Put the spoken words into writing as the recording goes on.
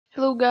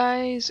Hello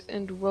guys,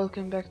 and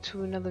welcome back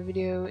to another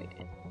video,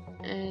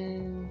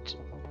 and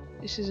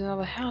this is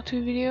another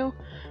how-to video,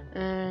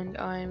 and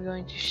I am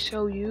going to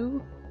show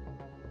you.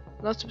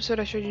 Last episode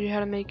I showed you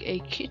how to make a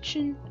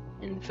kitchen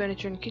and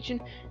furniture in the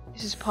kitchen.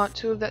 This is part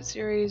 2 of that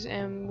series,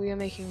 and we are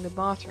making the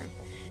bathroom.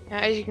 Now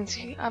as you can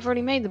see, I've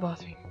already made the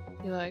bathroom.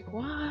 You're like,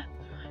 what?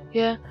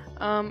 Yeah,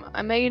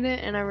 I made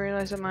it and I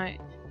realized that my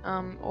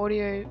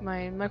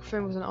my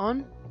microphone wasn't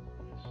on,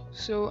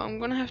 so I'm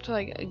gonna have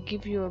to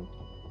give you a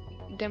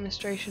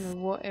demonstration of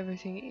what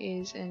everything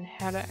is and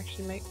how to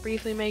actually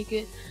briefly make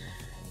it.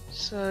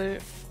 So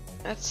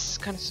that's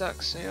kind of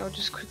sucks, so I'll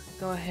just quickly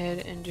go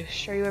ahead and just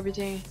show you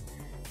everything.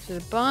 So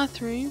the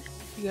bathroom,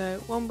 you go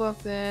one block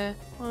there,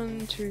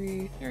 1,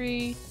 2,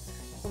 3,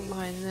 one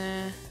behind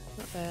there,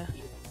 not there,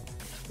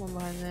 one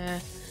behind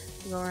there,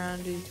 you go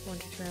around, do 1,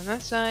 2, 3 on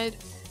that side,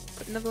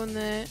 put another one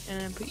there,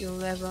 and then put your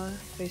lever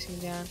facing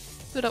down,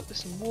 fill it up with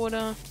some water,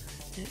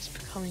 and it's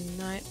becoming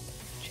night.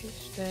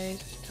 Change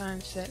days, time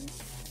set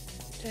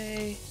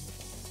day.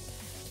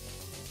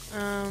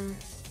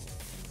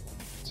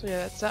 So yeah,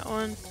 that's that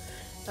one.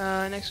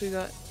 Next we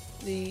got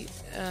the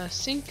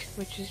sink,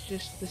 which is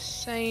just the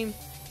same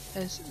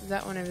as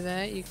that one over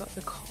there. You got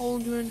the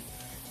cauldron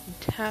and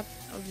tap,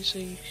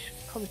 obviously you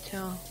should probably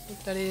tell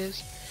what that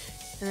is.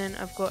 And then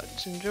I've got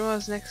some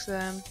drawers next to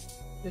them,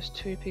 just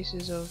 2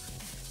 pieces of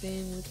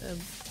thing with a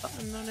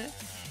button on it.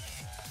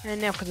 And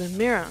now for the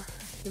mirror.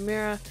 The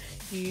mirror,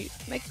 you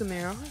make the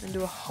mirror and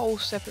do a whole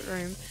separate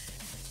room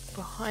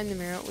behind the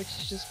mirror, which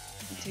is just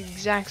the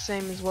exact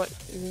same as what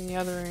is in the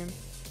other room.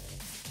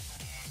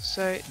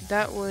 So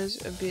that was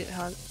a bit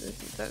hard.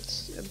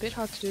 That's a bit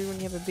hard to do when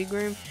you have a big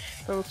room,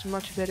 but it looks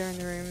much better in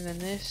the room than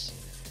this.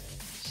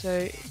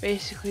 So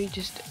basically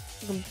just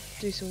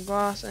do some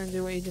glass and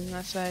do what you did on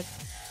that side.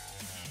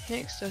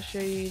 Next I'll show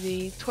you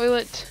the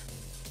toilet.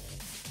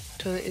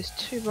 Toilet is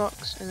 2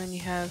 blocks, and then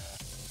you have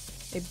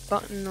a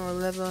button or a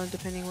lever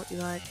depending what you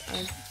like.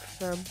 I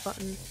prefer a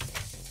button.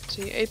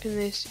 So you open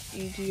this,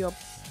 you do your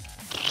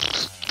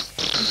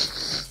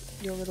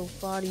little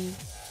farty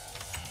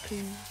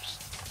poos.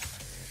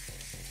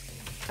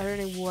 I don't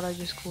know what I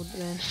just called it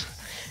then.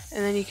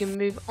 And then you can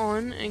move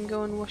on and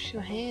go and wash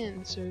your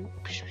hands. So,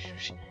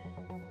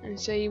 and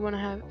say you want to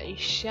have a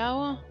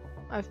shower.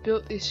 I've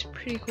built this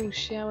pretty cool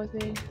shower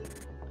thing.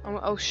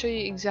 I'll show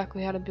you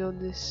exactly how to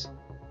build this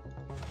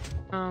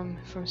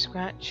from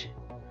scratch.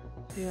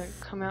 So you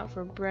come out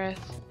for a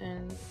breath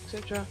and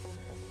etc.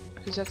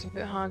 Because that's a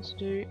bit hard to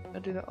do.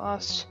 I'll do that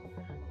last.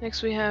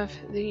 Next we have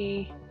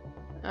the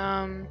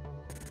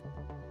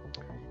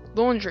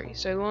laundry.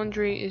 So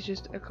laundry is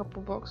just a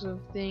couple boxes of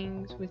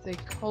things with a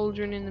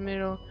cauldron in the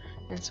middle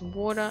and some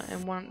water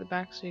and one at the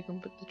back, so you can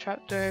put the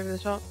trapdoor over the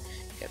top,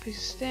 get a piece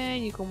of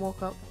stand, you can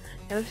walk up.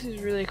 Now this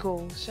is really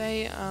cool.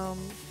 Say I'll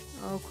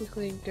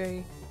quickly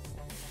go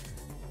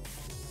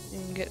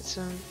and get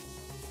some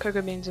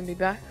cocoa beans and be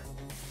back.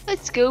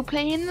 Let's go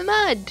play in the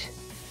mud.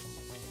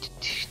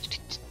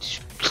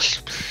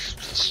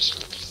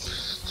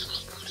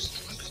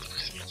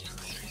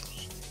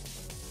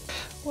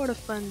 What a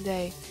fun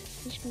day.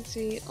 As you can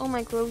see, all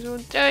my clothes are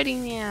dirty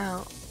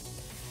now.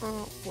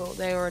 Oh, well,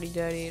 they're already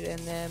dirty and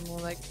they're more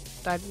like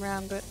dyed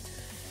brown, but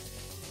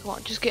come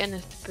on, just get in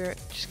the spirit.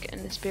 Just get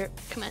in the spirit.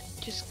 Come on,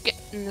 just get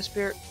in the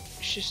spirit.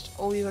 It's just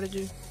all you gotta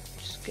do.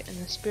 Just get in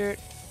the spirit.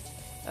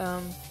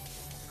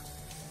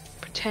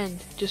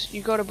 Pretend. Just,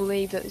 you gotta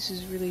believe that this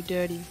is really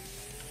dirty.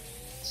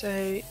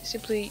 So,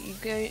 simply you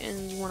go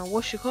and you wanna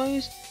wash your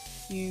clothes,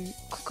 you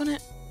click on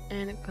it,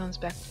 and it comes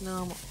back to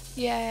normal.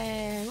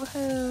 Yay!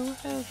 Woohoo!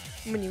 Woohoo!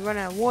 And when you run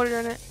out of water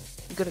on it,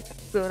 you gotta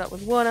fill it up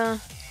with water.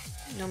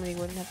 Normally you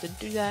wouldn't have to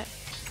do that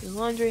in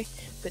laundry,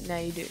 but now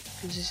you do,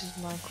 because this is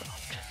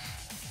Minecraft.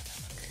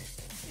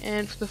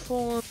 And for the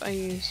floor, I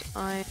use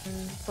iron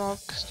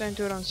blocks. Don't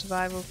do it on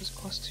survival because it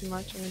costs too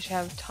much unless you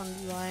have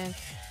tons of iron.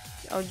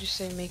 I'll just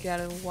say make it out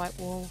of a white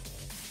wall.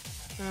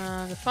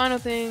 The final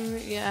thing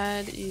you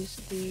add is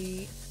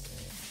the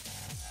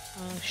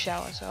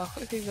shower. So I'll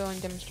quickly go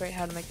and demonstrate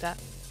how to make that.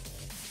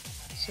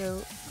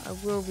 So I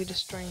will be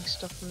destroying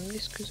stuff from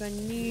this because I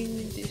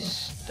need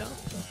this stuff.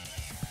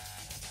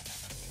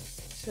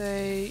 So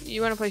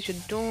you want to place your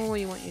door where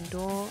you want your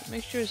door.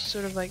 Make sure it's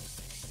sort of like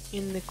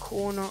in the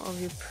corner of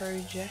your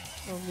project,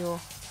 of your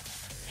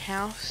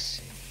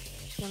house.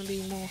 If you want to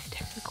be more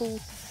technical.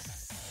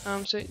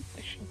 So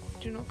actually,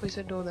 do not place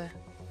that door there.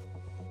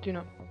 Do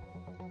not.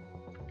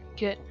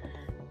 Get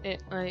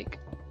it like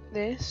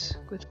this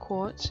with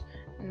quartz,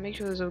 and make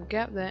sure there's a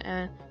gap there,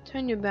 and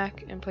turn your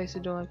back and place the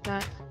door like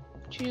that.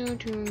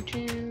 And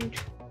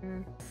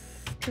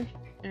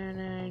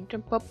then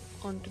jump up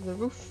onto the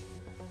roof.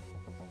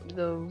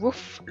 The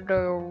roof.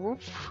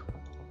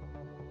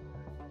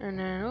 And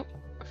then, oh,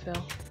 I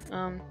fell.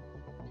 I'm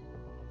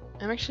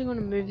actually going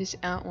to move this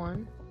out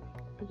one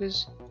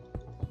because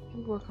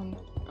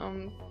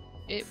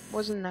it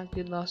wasn't that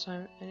good last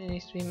time, and it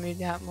needs to be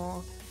moved out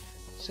more.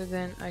 So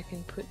then I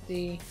can put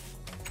the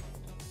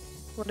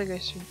water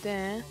goes through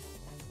there.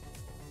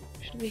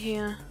 Should be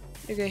here.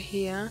 They go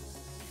here,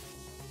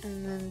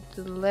 and then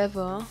the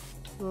lever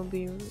will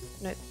be,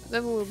 no,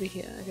 level will be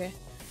here, okay.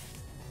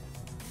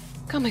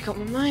 Can't make up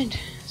my mind.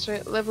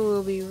 So level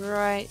will be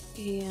right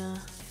here.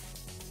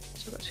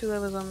 So I've got 2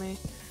 levels on me.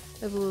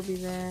 Level will be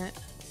there.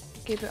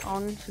 Keep it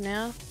on for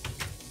now.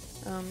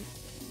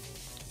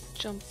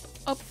 Jump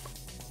up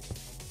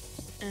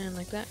and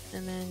like that,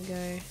 and then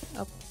go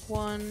up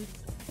 1,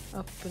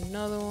 up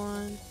another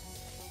one,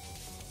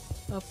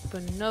 up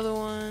another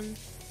one,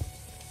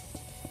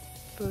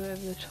 put it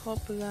over the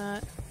top of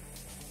that.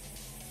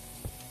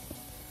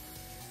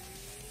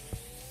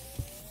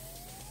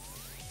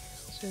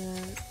 So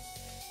then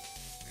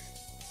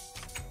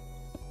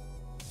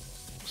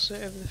also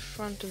over the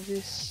front of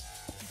this.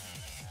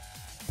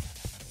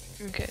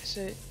 Okay,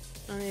 so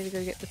I need to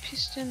go get the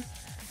piston.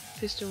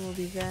 Piston will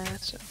be there,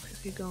 so I'll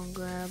quickly go and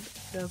grab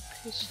the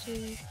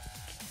piston.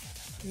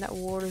 And that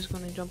water is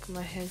going to jump on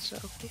my head, so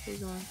I'll quickly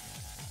go and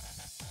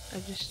I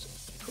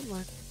just put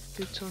my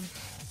boots on.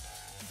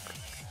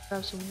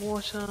 Grab some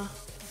water,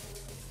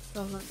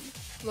 doesn't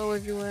flow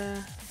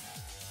everywhere.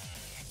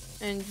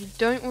 And you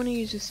don't want to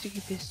use a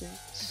sticky piston.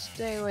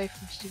 Stay away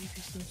from sticky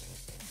pistons.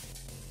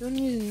 You want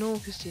to use a normal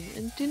piston.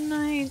 And didn't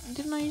I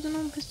use a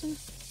normal piston?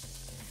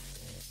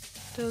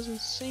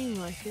 Doesn't seem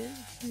like it.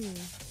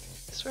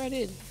 I swear I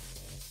did.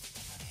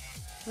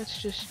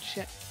 Let's just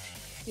check.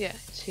 Yeah,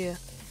 it's here.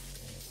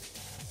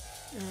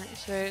 Alright,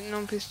 so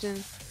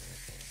non-piston,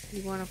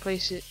 you want to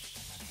place it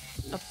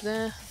up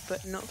there,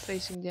 but not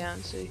facing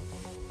down. So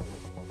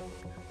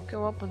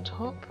go up on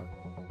top,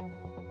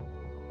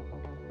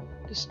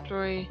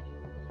 destroy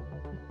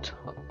the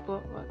top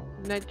block.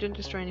 No, don't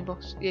destroy any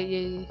blocks.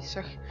 Yeah.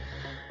 Sorry,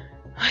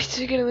 I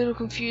do get a little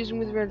confused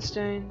with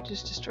redstone.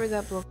 Just destroy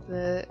that block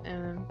there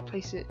and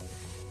place it.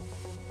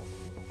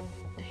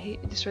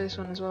 Destroy this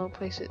one as well.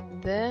 Place it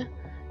there,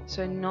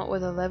 so not where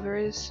the lever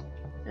is.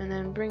 And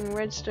then bring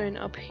redstone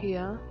up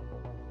here.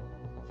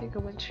 I think I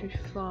went too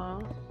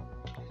far.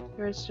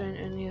 Redstone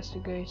only has to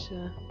go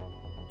to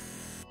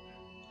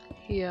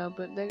here,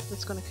 but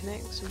that's gonna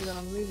connect, so we're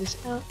gonna move this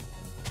out.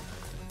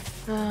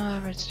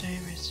 Redstone.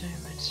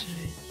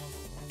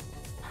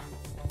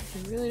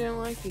 They really don't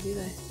like you, do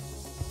they?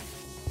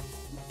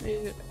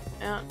 Move it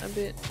out a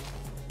bit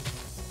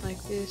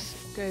like this,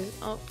 goes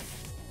up,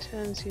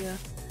 turns here.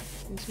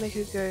 And to make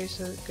it go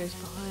so it goes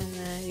behind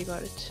there, you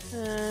gotta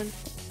turn,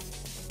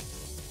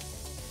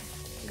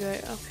 go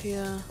up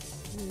here,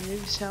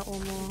 move this out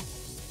one more.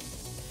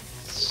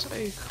 It's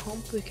so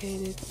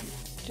complicated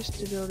just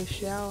to build a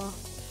shower.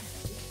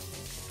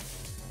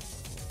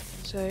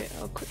 So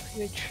I'll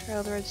quickly go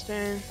trail the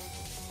redstone.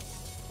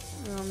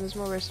 There's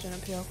more redstone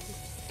up here. I'll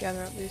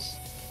gather up this.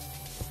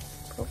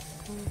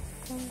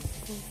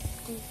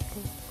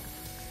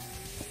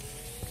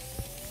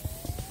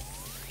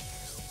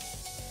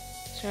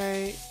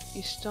 So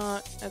you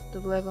start at the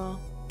lever,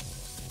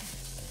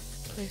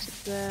 place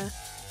it there,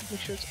 make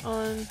sure it's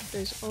on,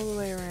 goes all the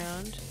way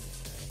around,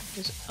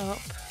 goes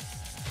up,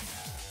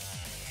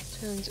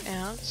 turns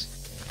out,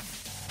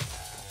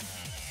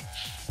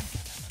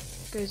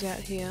 goes out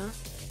here,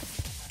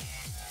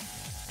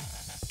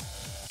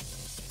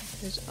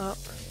 goes up,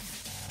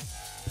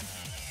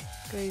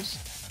 goes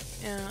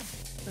out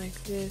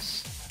like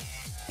this.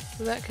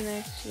 Will that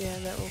connect? Yeah,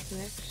 that will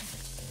connect.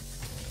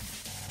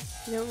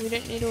 You know, we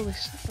don't need all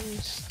this. I'm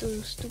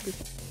still stupid.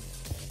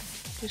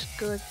 Just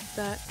go like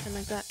that and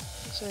like that.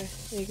 So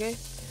there you go.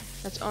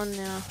 That's on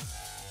now.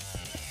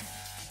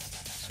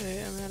 So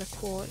I'm out of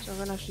quartz. I'm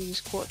gonna have to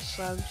use quartz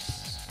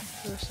slabs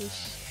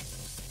versus.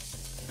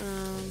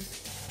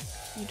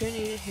 You don't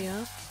need it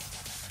here.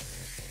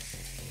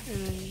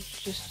 And then you're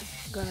just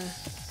gonna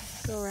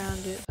go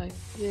around it like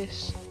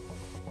this.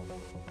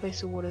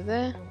 Place the water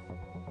there,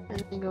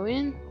 and then go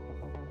in.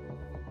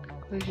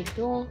 Close your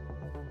door.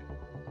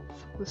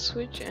 The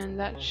switch, and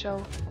that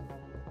shall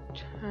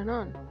turn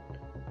on,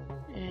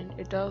 and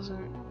it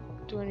doesn't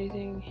do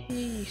anything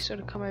here. You sort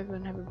of come over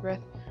and have a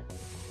breath.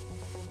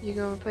 You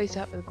can replace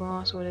that with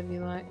glass or whatever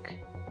you like.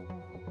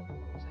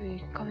 So you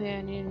can come here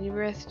and in your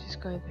breath,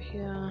 just go over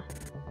here.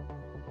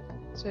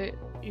 So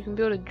you can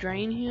build a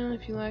drain here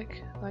if you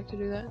like to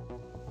do that.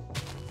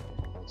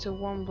 It's a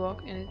 1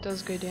 block and it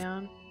does go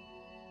down,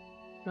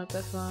 not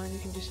that far. You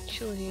can just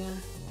chill here.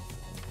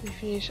 When you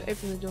finish,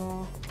 open the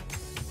door.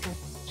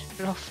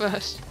 It off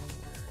first,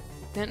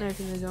 then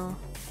open the door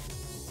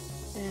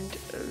and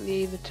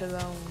leave it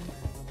alone.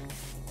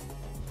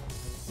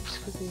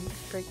 Just quickly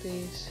break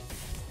these.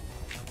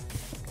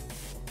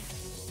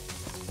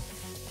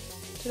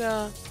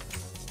 Ta-da!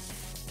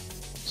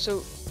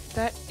 So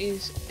that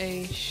is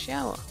a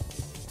shower,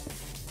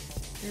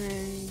 and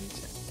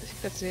I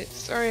think that's it.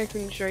 Sorry I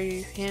couldn't show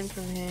you hand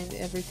from hand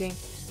everything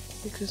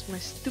because my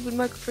stupid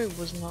microphone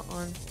was not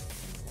on,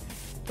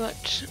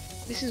 but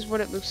this is what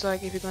it looks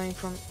like if you're going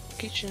from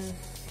kitchen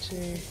to,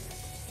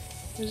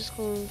 what is this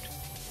called?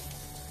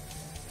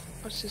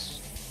 What's this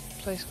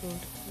place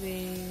called?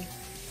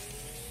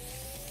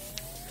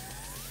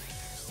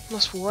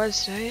 Lost for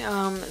words today.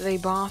 The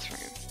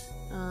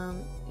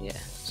bathroom. Yeah.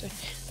 So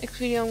next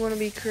video I'm going to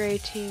be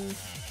creating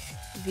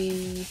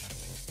the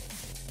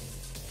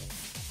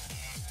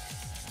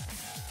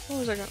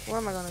What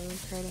am I gonna be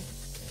creating?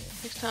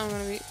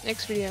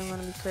 Next video I'm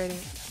gonna be creating.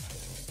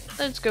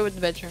 Let's go with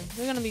the bedroom.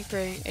 We're gonna be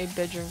creating a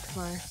bedroom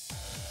tomorrow.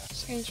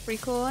 Seems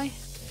pretty cool, eh?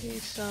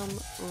 Here's some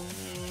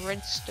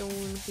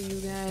redstone for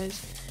you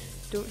guys.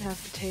 Don't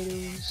have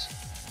potatoes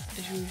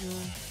as usual.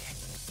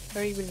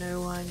 Don't even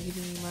know why I'm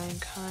giving you my own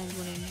kind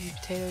when I need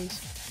potatoes.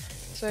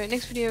 So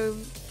next video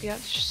will be out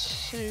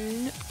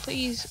soon.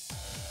 Please,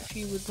 if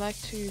you would like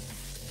to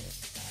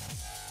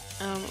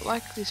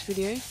like this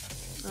video.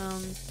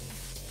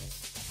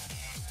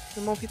 The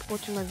more people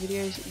watching my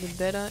videos, the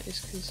better, is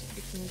because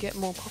it can get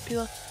more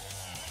popular.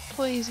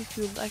 Please, if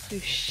you would like to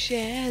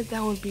share, that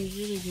would be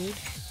really good.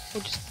 Or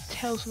just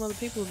tell some other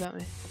people about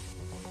me.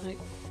 Like,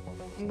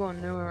 I'm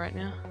going nowhere right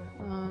now.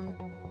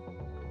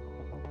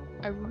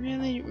 I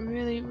really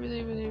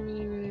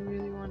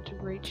want to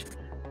reach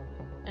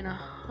an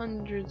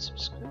 100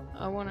 subscriber.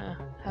 I want to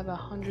have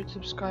 100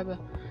 subscriber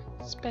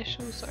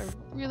special, so I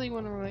really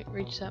want to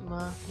reach that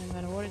mark, no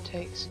matter what it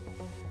takes.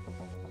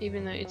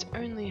 Even though it's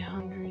only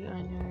 100,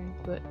 I know,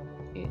 but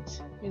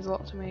it means a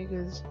lot to me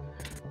because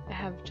I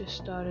have just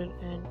started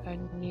and I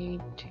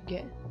need to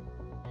get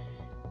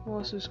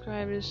more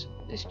subscribers.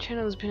 This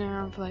channel has been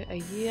around for like a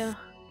year,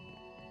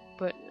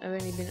 but I've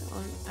only been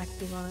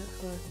active on it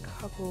for a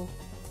couple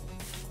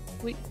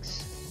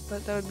weeks.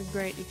 But that would be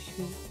great if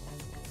you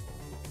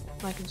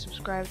like and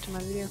subscribe to my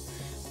video.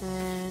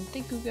 And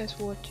thank you guys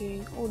for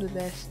watching. All the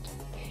best.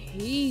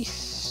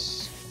 Peace.